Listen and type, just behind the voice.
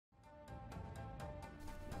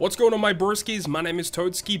What's going on, my broskiis? My name is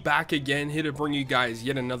Toadskii, back again, here to bring you guys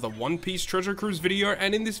yet another One Piece Treasure Cruise video.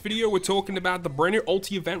 And in this video, we're talking about the brand new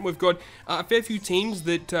Ulti event. We've got a fair few teams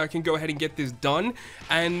that can go ahead and get this done,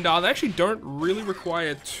 and they actually don't really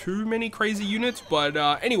require too many crazy units. But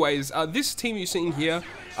anyways, this team you're seeing here,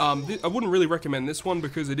 I wouldn't really recommend this one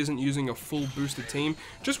because it isn't using a full boosted team.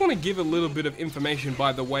 Just want to give a little bit of information,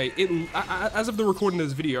 by the way. As of the recording of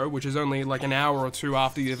this video, which is only like an hour or two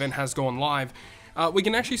after the event has gone live, we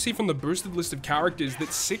can actually see from the boosted list of characters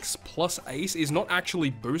that 6 plus Ace is not actually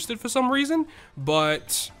boosted for some reason,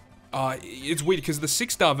 but it's weird because the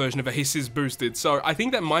 6-star version of Ace is boosted, so I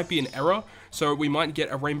think that might be an error. So we might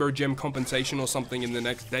get a Rainbow Gem compensation or something in the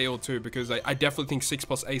next day or two, because I definitely think 6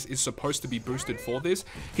 plus Ace is supposed to be boosted for this.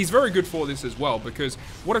 He's very good for this as well, because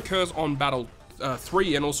what occurs on Battle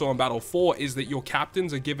 3 and also on Battle 4 is that your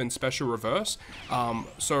captains are given special reverse.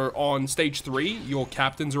 So on stage 3, your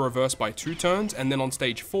captains are reversed by 2 turns, and then on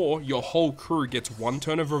stage 4, your whole crew gets 1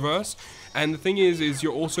 turn of reverse. And the thing is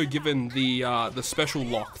you're also given the special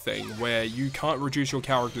lock thing, where you can't reduce your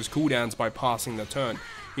character's cooldowns by passing the turn.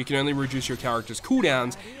 You can only reduce your character's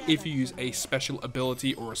cooldowns if you use a special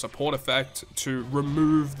ability or a support effect to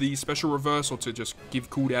remove the special reverse or to just give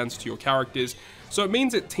cooldowns to your characters. So it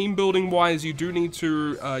means that team building wise, you do need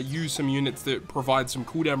to use some units that provide some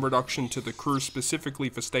cooldown reduction to the crew specifically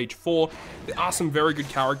for stage 4. There are some very good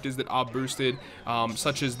characters that are boosted,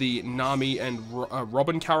 such as the Nami and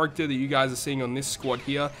Robin character that you guys are seeing on this squad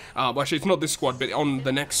here. Well, actually, it's not this squad, but on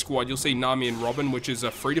the next squad, you'll see Nami and Robin, which is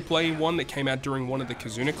a free-to-play one that came out during one of the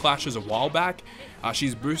Kazuna clashes a while back.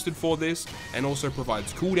 She's boosted for this and also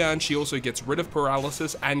provides cooldown. She also gets rid of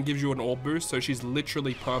paralysis and gives you an orb boost, so she's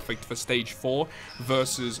literally perfect for stage 4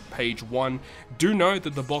 versus page 1. Do note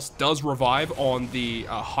that the boss does revive on the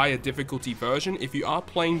higher difficulty version. If you are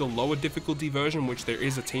playing the lower difficulty version, which there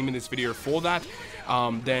is a team in this video for that,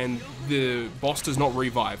 then the boss does not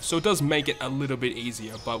revive, so it does make it a little bit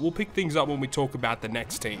easier. But we'll pick things up when we talk about the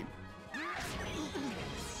next team.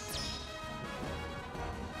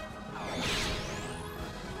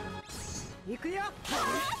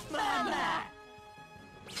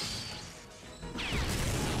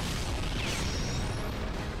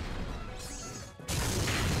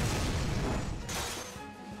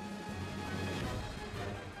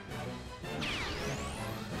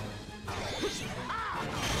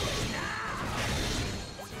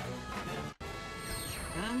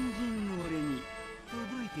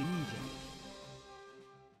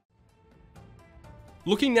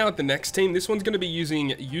 Looking now at the next team, this one's going to be using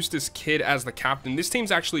Eustace Kid as the captain. This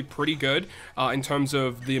team's actually pretty good in terms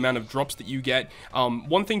of the amount of drops that you get.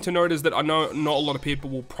 One thing to note is that I know not a lot of people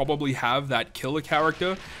will probably have that Killer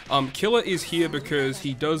character. Killer is here because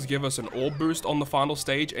he does give us an orb boost on the final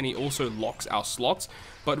stage, and he also locks our slots.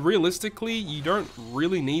 But realistically, you don't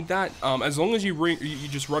really need that. As long as you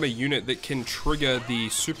just run a unit that can trigger the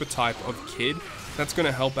super type of Kid, that's going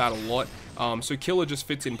to help out a lot. So Killer just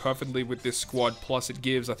fits in perfectly with this squad, plus it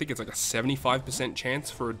gives, I think it's like a 75% chance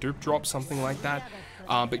for a dupe drop, something like that.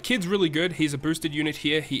 But Kid's really good. He's a boosted unit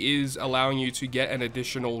here. He is allowing you to get an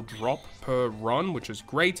additional drop per run, which is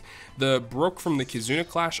great. The Brook from the Kazuna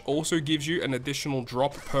Clash also gives you an additional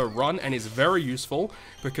drop per run and is very useful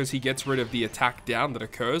because he gets rid of the attack down that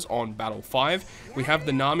occurs on Battle 5. We have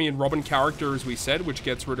the Nami and Robin character, as we said, which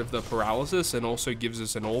gets rid of the paralysis and also gives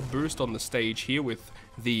us an orb boost on the stage here with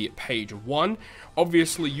the page 1.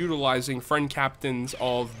 Obviously, utilizing friend captains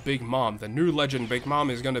of Big Mom. The new legend Big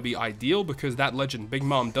Mom is going to be ideal because that legend Big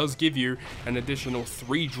Mom does give you an additional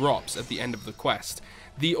 3 drops at the end of the quest.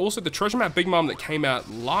 Also the treasure map Big Mom that came out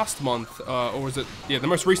last month, or was it, yeah, the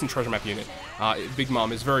most recent treasure map unit, Big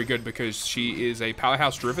Mom is very good because she is a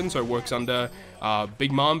powerhouse driven, so works under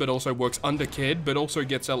Big Mom, but also works under Kid, but also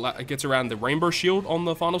gets around the Rainbow Shield on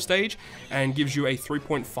the final stage and gives you a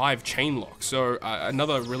 3.5 chain lock. So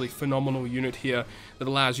another really phenomenal unit here that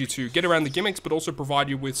allows you to get around the gimmicks, but also provide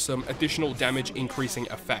you with some additional damage increasing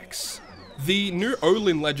effects. The new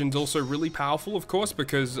Olin legend's also really powerful, of course,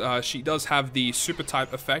 because she does have the super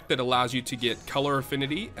type effect that allows you to get color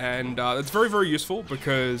affinity, and it's very, very useful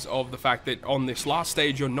because of the fact that on this last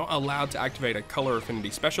stage you're not allowed to activate a color affinity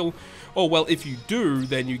special, or well, if you do,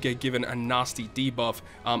 then you get given a nasty debuff.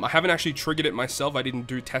 I haven't actually triggered it myself. I didn't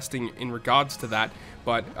do testing in regards to that,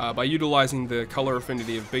 but by utilizing the color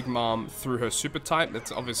affinity of Big Mom through her super type,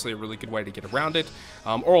 that's obviously a really good way to get around it.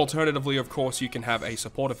 Or alternatively, of course, you can have a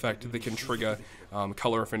support effect that can trigger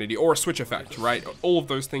color affinity or a switch effect, right? All of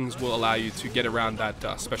those things will allow you to get around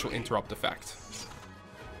that special interrupt effect.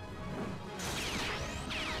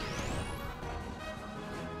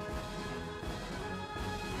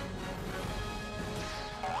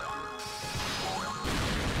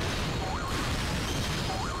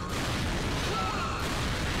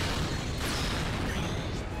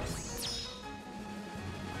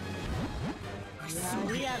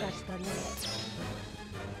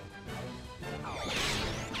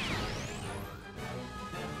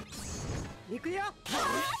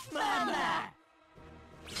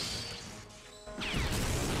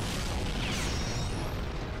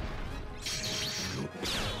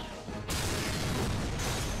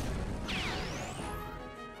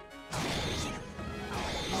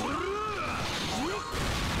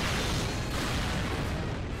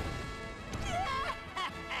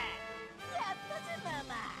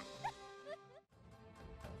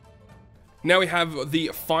 Now we have the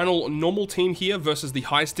final normal team here versus the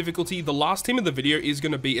highest difficulty. The last team of the video is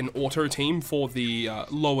going to be an auto team for the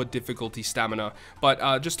lower difficulty stamina.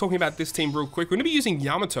 But just talking about this team real quick, we're going to be using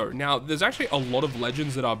Yamato. Now, there's actually a lot of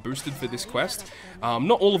legends that are boosted for this quest.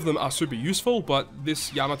 Not all of them are super useful, but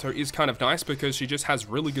this Yamato is kind of nice because she just has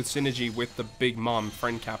really good synergy with the Big Mom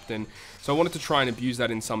friend captain. So I wanted to try and abuse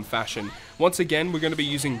that in some fashion. Once again, we're going to be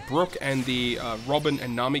using Brook and the Robin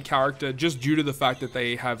and Nami character just due to the fact that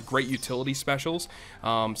they have great utility specials.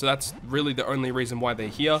 So that's really the only reason why they're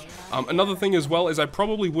here. Another thing as well is I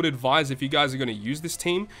probably would advise, if you guys are going to use this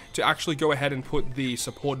team, to actually go ahead and put the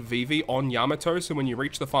support Vivi on Yamato, so when you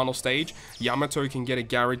reach the final stage, Yamato can get a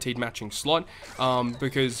guaranteed matching slot,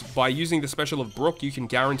 because by using the special of Brook, you can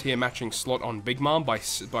guarantee a matching slot on Big Mom by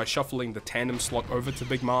shuffling the tandem slot over to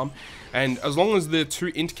Big Mom. And as long as the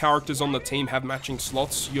two INT characters on the team have matching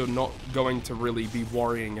slots, you're not going to really be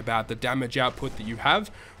worrying about the damage output that you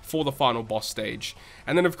have for the final boss stage.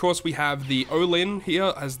 And then of course we have the Olin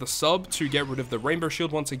here as the sub to get rid of the Rainbow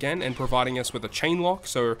Shield once again and providing us with a chain lock.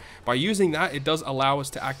 So by using that, it does allow us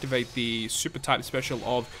to activate the super type special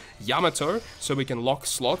of Yamato so we can lock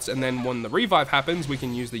slots, and then when the revive happens we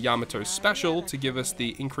can use the Yamato special to give us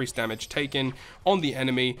the increased damage taken on the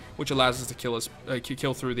enemy, which allows us to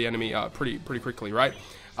kill through the enemy pretty quickly, right?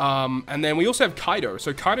 And then we also have Kaido.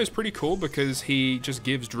 So Kaido's pretty cool because he just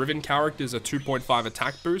gives driven characters a 2.5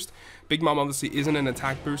 attack boost. Big Mom obviously isn't an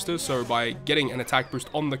attack booster, so by getting an attack boost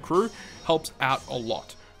on the crew helps out a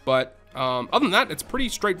lot. But other than that, it's pretty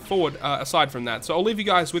straightforward aside from that. So I'll leave you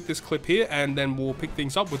guys with this clip here, and then we'll pick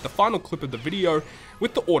things up with the final clip of the video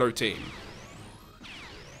with the auto team.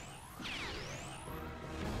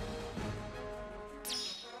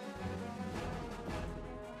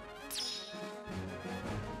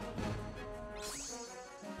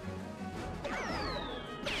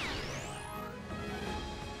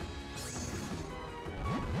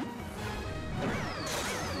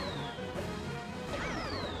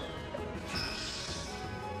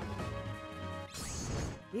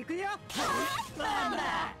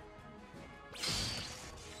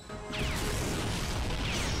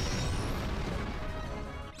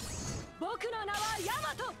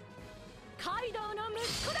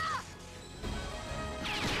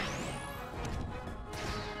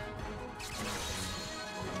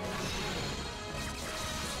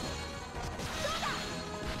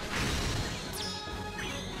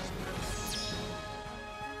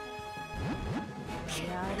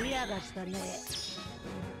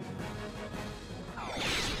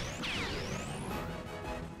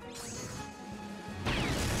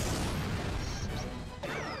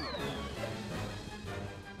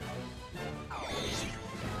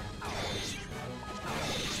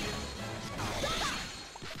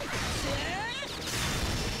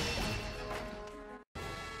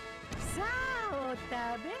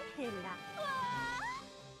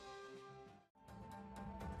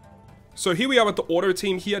 So here we are with the auto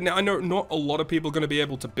team here. Now I know not a lot of people are going to be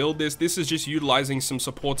able to build this. This is just utilizing some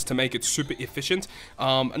supports to make it super efficient.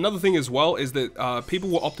 Another thing as well is that people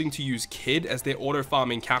were opting to use Kid as their auto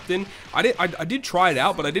farming captain. I did try it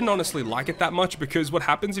out, but I didn't honestly like it that much, because what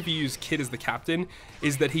happens if you use Kid as the captain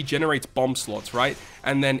is that he generates bomb slots, right?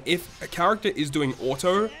 And then if a character is doing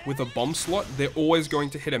auto with a bomb slot, they're always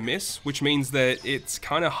going to hit a miss, which means that it's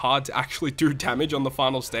kind of hard to actually do damage on the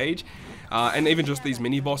final stage. And even just these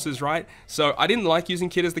mini bosses, right? So I didn't like using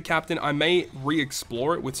Kid as the captain. I may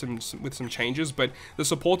re-explore it with some changes, but the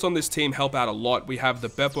supports on this team help out a lot. We have the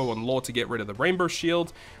Beppo and Law to get rid of the Rainbow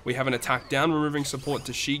Shield. We have an attack down removing support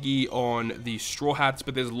to Shigi on the Straw Hats,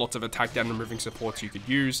 but there's lots of attack down removing supports you could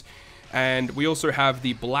use. And we also have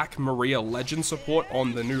the Black Maria Legend support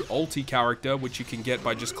on the new Ulti character, which you can get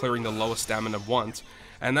by just clearing the lower stamina once.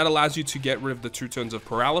 And that allows you to get rid of the 2 turns of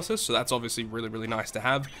paralysis, so that's obviously really nice to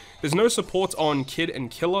have. There's no supports on Kid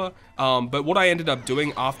and Killer, but what I ended up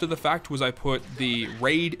doing after the fact was I put the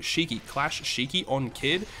Raid Shiki, Clash Shiki on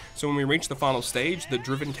Kid, So when we reach the final stage, the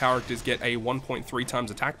driven characters get a 1.3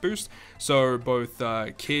 times attack boost. So both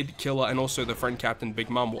Kid, Killer, and also the friend captain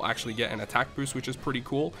Big Mom will actually get an attack boost, which is pretty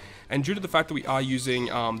cool. And due to the fact that we are using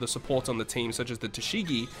the supports on the team, such as the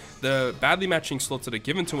Toadskii, the badly matching slots that are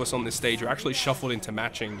given to us on this stage are actually shuffled into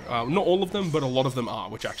matching. Not all of them, but a lot of them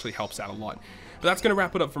are, which actually helps out a lot. But that's going to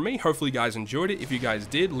wrap it up for me. Hopefully you guys enjoyed it. If you guys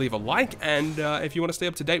did, leave a like. And if you want to stay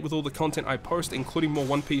up to date with all the content I post, including more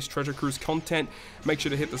One Piece Treasure Cruise content, make sure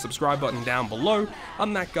to hit the subscribe button down below. Other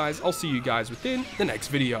than that, guys, I'll see you guys within the next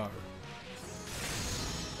video.